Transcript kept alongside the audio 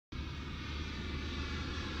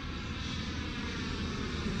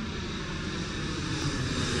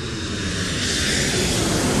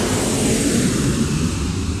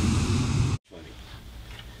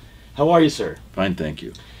How are you, sir? Fine, thank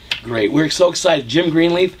you. Great. We're so excited. Jim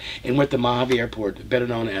Greenleaf, and we're at the Mojave Airport, better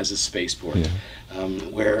known as a spaceport,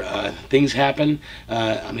 where things happen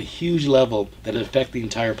on a huge level that affect the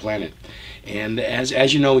entire planet. And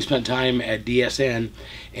as you know, we spent time at DSN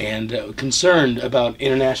and concerned about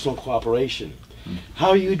international cooperation. How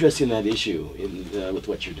are you addressing that issue with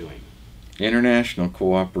what you're doing? International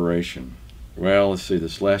cooperation. Well, let's see,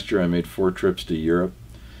 this last year I made 4 trips to Europe.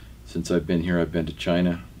 Since I've been here, I've been to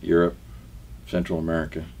China, Europe, Central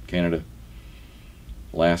America, Canada,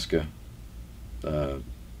 Alaska,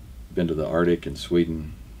 been to the Arctic and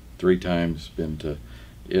Sweden 3 times, been to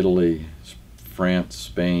Italy, France,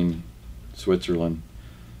 Spain, Switzerland,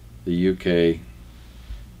 the UK,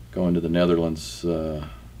 going to the Netherlands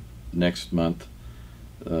next month,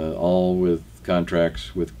 all with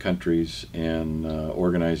contracts with countries and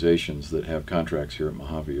organizations that have contracts here at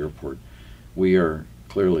Mojave Airport. We are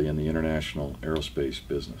clearly in the international aerospace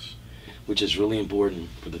business, which is really important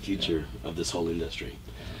for the future of this whole industry.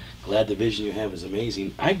 Glad the vision you have is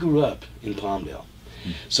amazing. I grew up in Palmdale,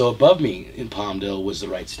 so above me in Palmdale was the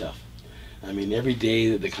right stuff. I mean, every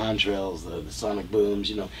day the contrails, the sonic booms,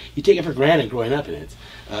 you know, you take it for granted growing up in it.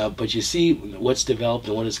 But you see what's developed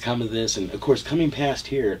and what has come of this. And, of course, coming past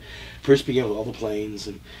here, first began with all the planes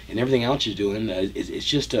and everything else you're doing, it's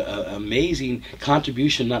just an amazing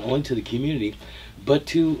contribution not only to the community, but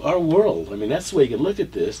to our world. I mean, that's the way you can look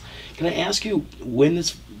at this. Can I ask you when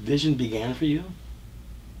this vision began for you?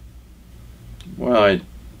 Well,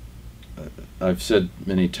 I've said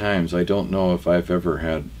many times, I don't know if I've ever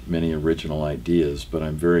had many original ideas, but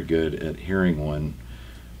I'm very good at hearing one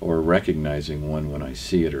or recognizing one when I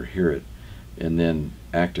see it or hear it, and then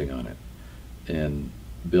acting on it and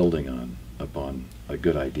building upon a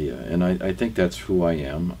good idea. And I think that's who I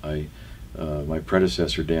am. My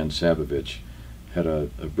predecessor, Dan Sabovich, had a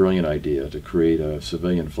brilliant idea to create a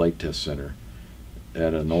civilian flight test center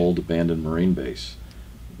at an old abandoned Marine base.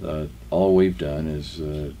 All we've done is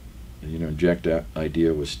inject that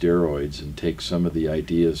idea with steroids and take some of the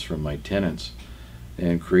ideas from my tenants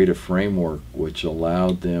and create a framework which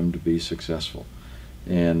allowed them to be successful.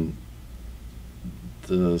 And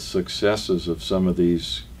the successes of some of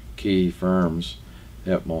these key firms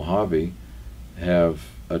at Mojave have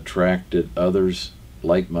attracted others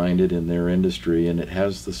like-minded in their industry, and it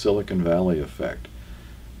has the Silicon Valley effect.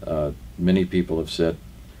 Many people have said,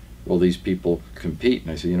 well, these people compete.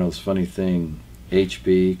 And I say, you know, this funny thing,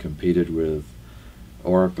 HP competed with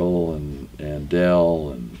Oracle and Dell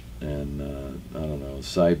and I don't know,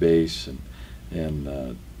 Sybase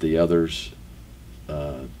and the others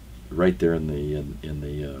right there in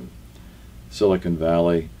the Silicon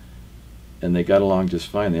Valley, and they got along just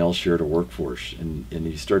fine. They all shared a workforce, and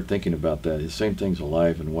you start thinking about that. The same thing's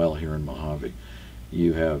alive and well here in Mojave.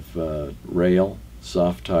 You have rail,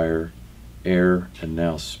 soft tire, air, and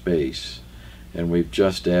now space, and we've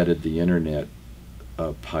just added the internet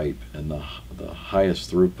pipe and the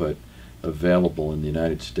highest throughput available in the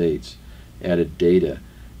United States, added data.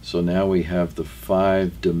 So now we have the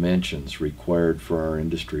 5 dimensions required for our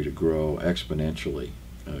industry to grow exponentially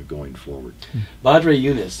going forward. Badre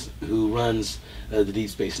Yunus, who runs the Deep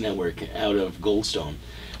Space Network out of Goldstone,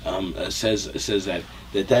 says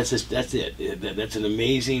that's it. That's an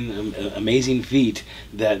amazing feat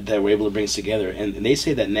that we're able to bring us together. And they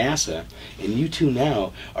say that NASA and you two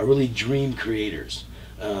now are really dream creators.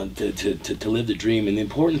 To live the dream, and the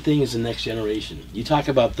important thing is the next generation. You talk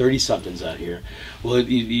about 30-somethings out here. Well,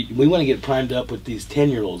 we want to get primed up with these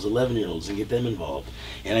 10-year-olds, 11-year-olds, and get them involved.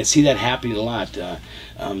 And I see that happening a lot.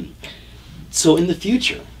 So in the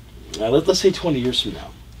future, let's say 20 years from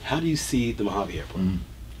now, how do you see the Mojave Airport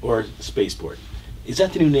or Spaceport? Is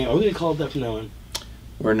that the new name? Are we going to call it that from now on?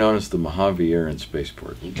 We're known as the Mojave Air and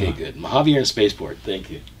Spaceport. Okay, good. Mojave Air and Spaceport.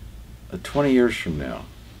 Thank you. 20 years from now,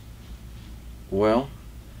 well,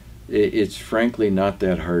 it's frankly not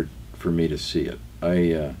that hard for me to see it.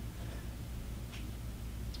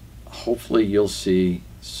 Hopefully you'll see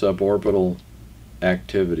suborbital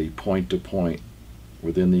activity point to point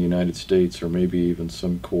within the United States, or maybe even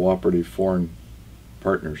some cooperative foreign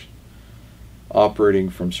partners operating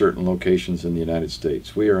from certain locations in the United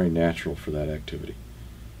States. We are a natural for that activity.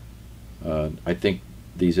 I think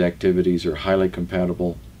these activities are highly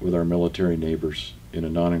compatible with our military neighbors in a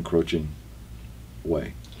non-encroaching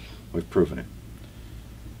way. We've proven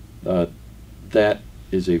it. That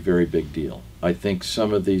is a very big deal. I think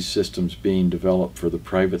some of these systems being developed for the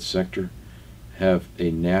private sector have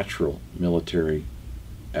a natural military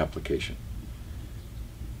application.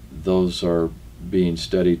 Those are being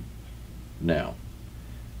studied now.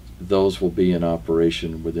 Those will be in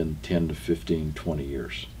operation within 10 to 15, 20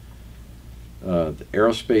 years. The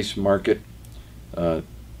aerospace market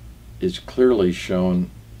is clearly shown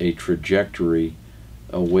a trajectory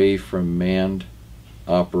away from manned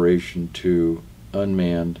operation to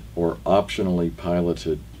unmanned or optionally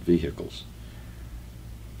piloted vehicles.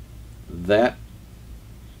 That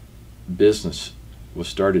business was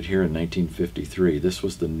started here in 1953. This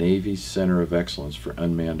was the Navy's Center of Excellence for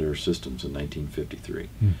Unmanned Air Systems in 1953.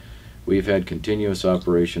 We've had continuous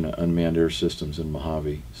operation of unmanned air systems in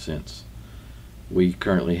Mojave since. We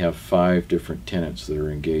currently have 5 different tenants that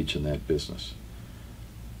are engaged in that business.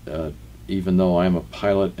 Even though I'm a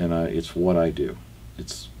pilot and it's what I do.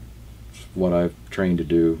 It's what I've trained to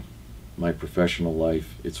do, my professional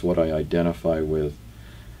life. It's what I identify with.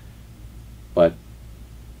 But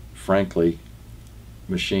frankly,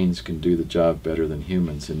 machines can do the job better than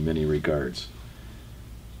humans in many regards.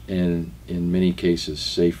 And in many cases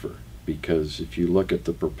safer, because if you look at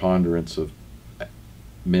the preponderance of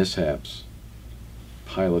mishaps,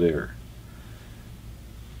 pilot error.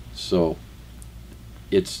 So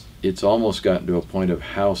it's almost gotten to a point of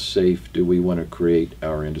how safe do we want to create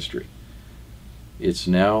our industry. It's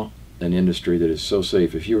now an industry that is so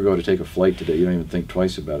safe. If you were going to take a flight today, you don't even think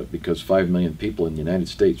twice about it, because 5 million people in the United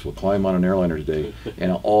States will climb on an airliner today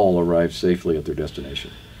and all arrive safely at their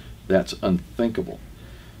destination. That's unthinkable.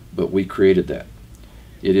 But we created that.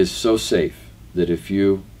 It is so safe that if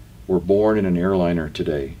you were born in an airliner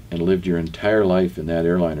today and lived your entire life in that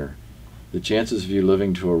airliner, the chances of you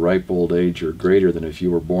living to a ripe old age are greater than if you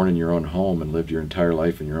were born in your own home and lived your entire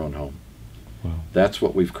life in your own home. Wow. That's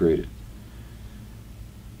what we've created.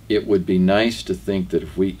 It would be nice to think that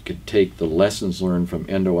if we could take the lessons learned from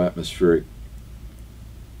endo-atmospheric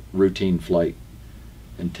routine flight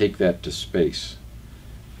and take that to space,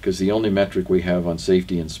 because the only metric we have on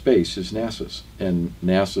safety in space is NASA's, and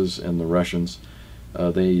NASA's and the Russians,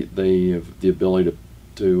 they have the ability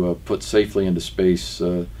to put safely into space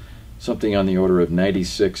something on the order of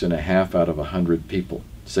 96.5 out of 100 people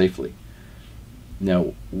safely.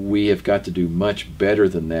 Now, we have got to do much better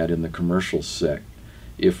than that in the commercial sector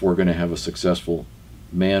if we're going to have a successful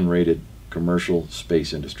man-rated commercial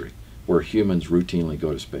space industry where humans routinely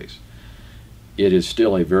go to space. It is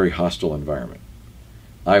still a very hostile environment.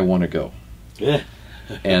 I want to go. Yeah.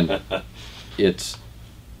 And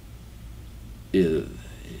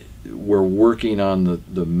we're working on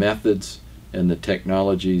the methods and the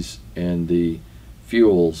technologies and the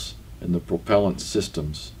fuels and the propellant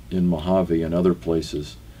systems in Mojave and other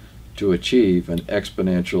places to achieve an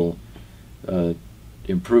exponential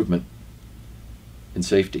improvement in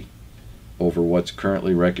safety over what's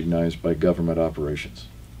currently recognized by government operations.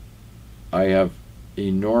 I have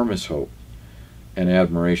enormous hope and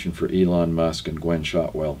admiration for Elon Musk and Gwen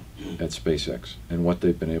Shotwell at SpaceX and what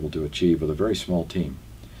they've been able to achieve with a very small team.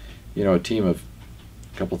 You know, a team of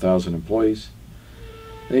a couple thousand employees.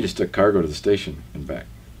 They just took cargo to the station and back,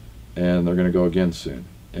 and they're going to go again soon,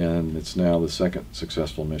 and it's now the 2nd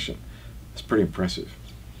successful mission. It's pretty impressive.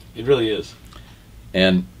 It really is.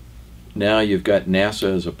 And now you've got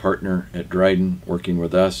NASA as a partner at Dryden working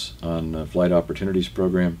with us on the Flight Opportunities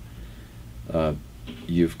Program.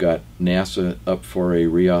 You've got NASA up for a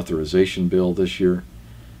reauthorization bill this year.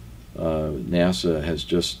 NASA has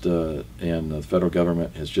just, and the federal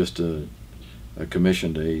government has just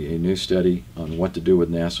commissioned a new study on what to do with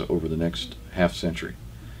NASA over the next half century.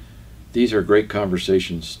 These are great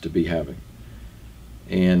conversations to be having.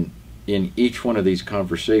 And in each one of these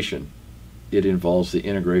conversations, it involves the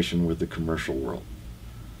integration with the commercial world.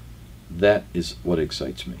 That is what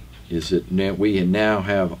excites me, is that we now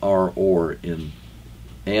have our oar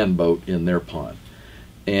and boat in their pond.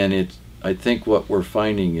 And I think what we're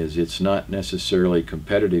finding is it's not necessarily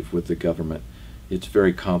competitive with the government, it's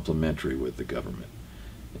very complementary with the government.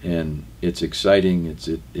 And it's exciting,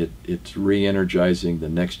 it's re-energizing the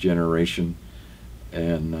next generation,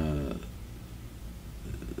 and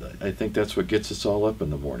I think that's what gets us all up in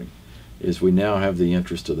the morning, is we now have the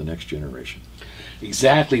interest of the next generation.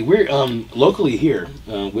 Exactly. We're locally here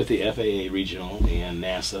with the FAA Regional and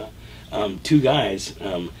NASA. 2 guys,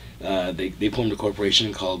 they formed a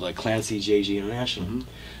corporation called Clancy JG International. Mm-hmm.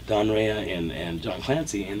 Don Rea and John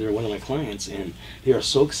Clancy, and they're one of my clients, and they are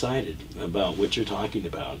so excited about what you're talking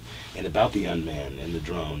about, and about the unmanned and the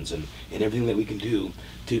drones and everything that we can do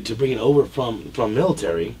to bring it over from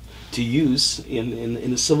military to use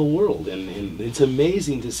in the civil world. And it's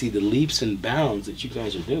amazing to see the leaps and bounds that you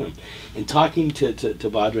guys are doing. And talking to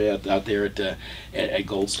Badre out there at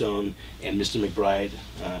Goldstone and Mr. McBride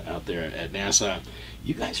out there at NASA,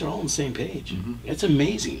 you guys are all on the same page. Mm-hmm. It's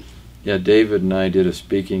amazing. Yeah, David and I did a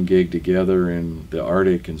speaking gig together in the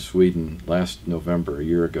Arctic in Sweden last November, a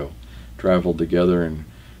year ago. Traveled together and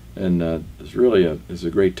And it was really it was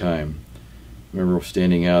a great time. I remember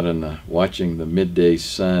standing out and watching the midday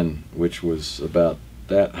sun, which was about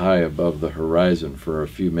that high above the horizon, for a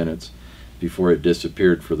few minutes before it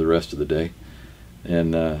disappeared for the rest of the day.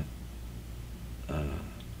 And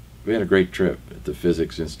we had a great trip at the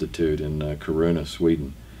Physics Institute in Kiruna,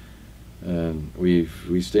 Sweden. And we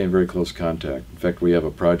stay in very close contact. In fact, we have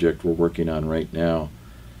a project we're working on right now,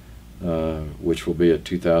 which will be a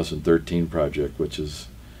 2013 project, which is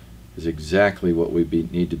exactly what we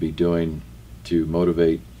need to be doing to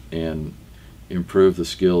motivate and improve the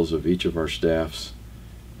skills of each of our staffs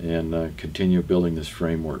and continue building this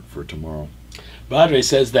framework for tomorrow. Badre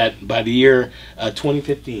says that by the year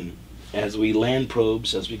 2015, as we land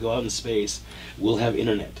probes, as we go out in space, we'll have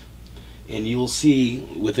internet. And you'll see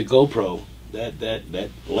with a GoPro that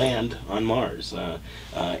land on Mars.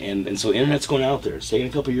 And so internet's going out there. It's taking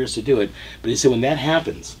a couple of years to do it. But he said when that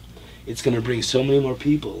happens, it's going to bring so many more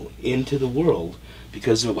people into the world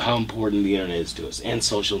because of how important the internet is to us and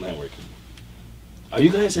social networking. Are you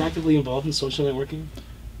guys actively involved in social networking?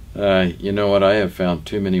 You know what? I have found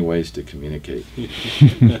too many ways to communicate.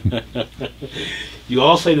 You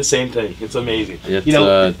all say the same thing. It's amazing. It's,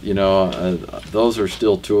 those are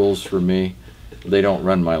still tools for me. They don't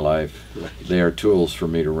run my life. Right. They are tools for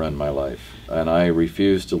me to run my life. And I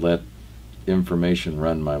refuse to let information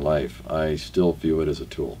run my life. I still view it as a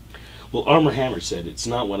tool. Well, Armor Hammer said, it's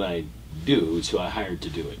not what I do, it's who I hired to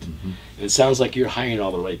do it. Mm-hmm. And it sounds like you're hiring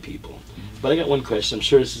all the right people. But I got one question. I'm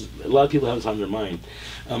sure a lot of people have this on their mind.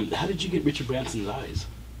 How did you get Richard Branson's eyes?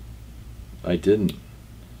 I didn't.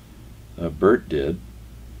 Bert did.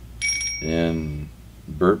 And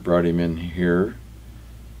Bert brought him in here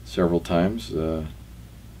several times.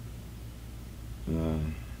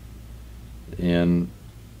 And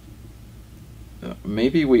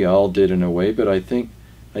maybe we all did in a way, but I think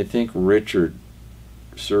Richard,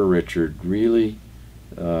 Sir Richard, really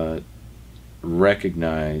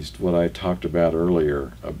recognized what I talked about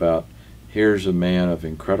earlier, about here's a man of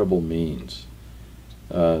incredible means,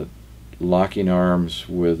 locking arms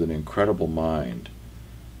with an incredible mind,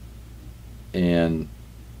 and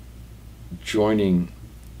joining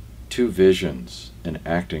two visions and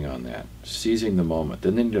acting on that, seizing the moment.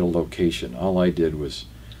 Then they needed a location. All I did was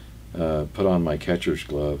put on my catcher's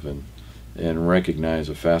glove and recognize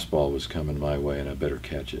a fastball was coming my way and I better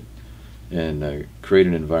catch it, and create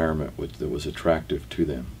an environment that was attractive to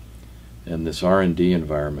them. And this R&D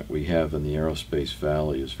environment we have in the Aerospace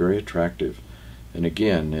Valley is very attractive. And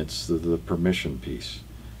again, it's the permission piece.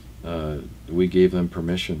 We gave them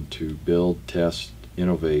permission to build, test,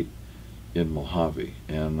 innovate in Mojave,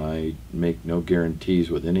 and I make no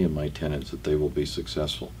guarantees with any of my tenants that they will be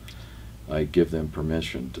successful. I give them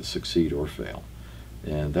permission to succeed or fail,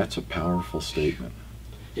 and that's a powerful statement.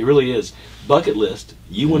 It really is. Bucket list,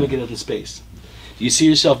 you want to get up in space. Do you see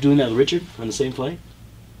yourself doing that with Richard on the same flight?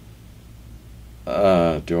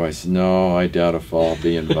 No, I doubt if I'll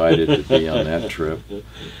be invited to be on that trip.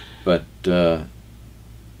 But,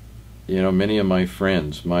 many of my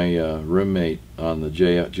friends, my roommate on the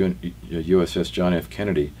USS John F.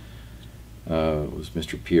 Kennedy was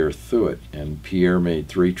Mr. Pierre Thuet, and Pierre made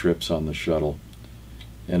 3 trips on the shuttle.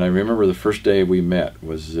 And I remember the first day we met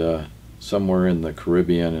was somewhere in the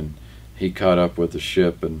Caribbean, and he caught up with the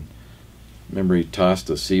ship, and I remember he tossed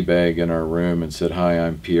a sea bag in our room and said, "Hi,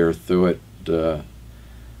 I'm Pierre Thuet."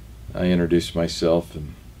 I introduced myself,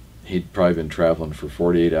 and he'd probably been traveling for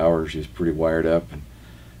 48 hours. He was pretty wired up, and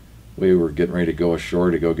we were getting ready to go ashore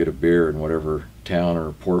to go get a beer in whatever town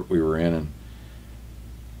or port we were in, and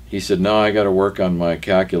he said, "No, I got to work on my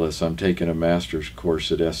calculus. I'm taking a master's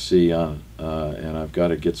course at SC and I've got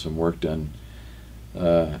to get some work done."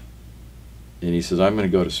 And he says, "I'm going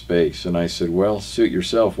to go to space." And I said, "Well, suit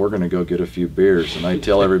yourself. We're going to go get a few beers." And I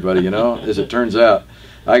tell everybody, as it turns out,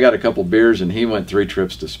 I got a couple beers and he went 3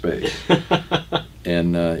 trips to space.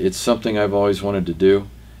 And it's something I've always wanted to do.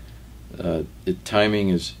 Timing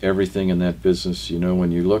is everything in that business.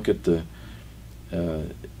 When you look at the,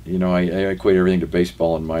 I equate everything to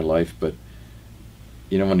baseball in my life, but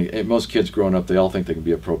when most kids growing up, they all think they can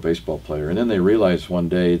be a pro baseball player, and then they realize one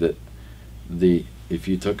day that if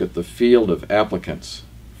you took at the field of applicants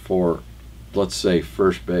for, let's say,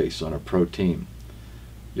 first base on a pro team,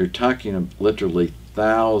 you're talking of literally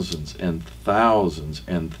thousands and thousands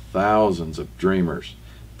and thousands of dreamers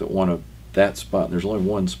that want that spot, and there's only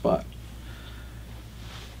one spot.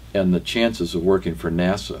 And the chances of working for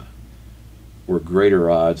NASA were greater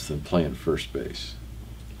odds than playing first base.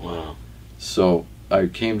 Wow. So I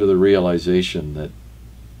came to the realization that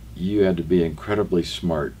you had to be incredibly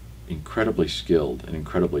smart, incredibly skilled, and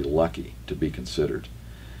incredibly lucky to be considered.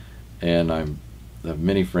 And I'm have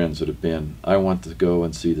many friends that have been. I want to go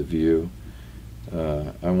and see the view.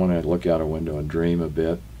 I want to look out a window and dream a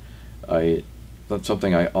bit. That's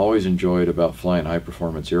something I always enjoyed about flying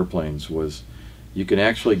high-performance airplanes was you can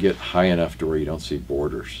actually get high enough to where you don't see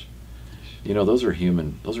borders. You know, those are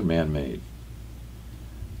human, those are man-made.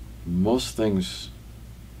 Most things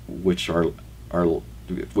which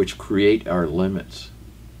which create our limits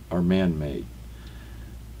are man-made.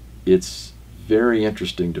 It's very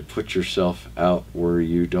interesting to put yourself out where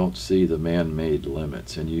you don't see the man-made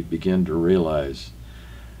limits, and you begin to realize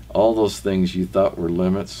all those things you thought were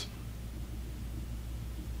limits,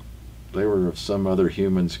 they were of some other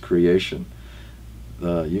human's creation.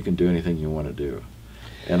 You can do anything you want to do,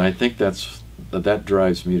 and I think that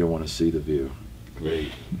drives me to want to see the view.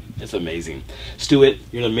 Great. That's amazing. Stuart,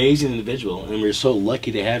 you're an amazing individual, and we're so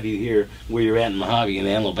lucky to have you here where you're at in Mojave in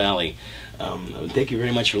the Antelope Valley. Thank you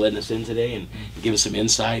very much for letting us in today and give us some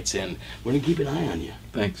insights, and we're going to keep an eye on you.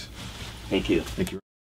 Thanks. Thank you. Thank you.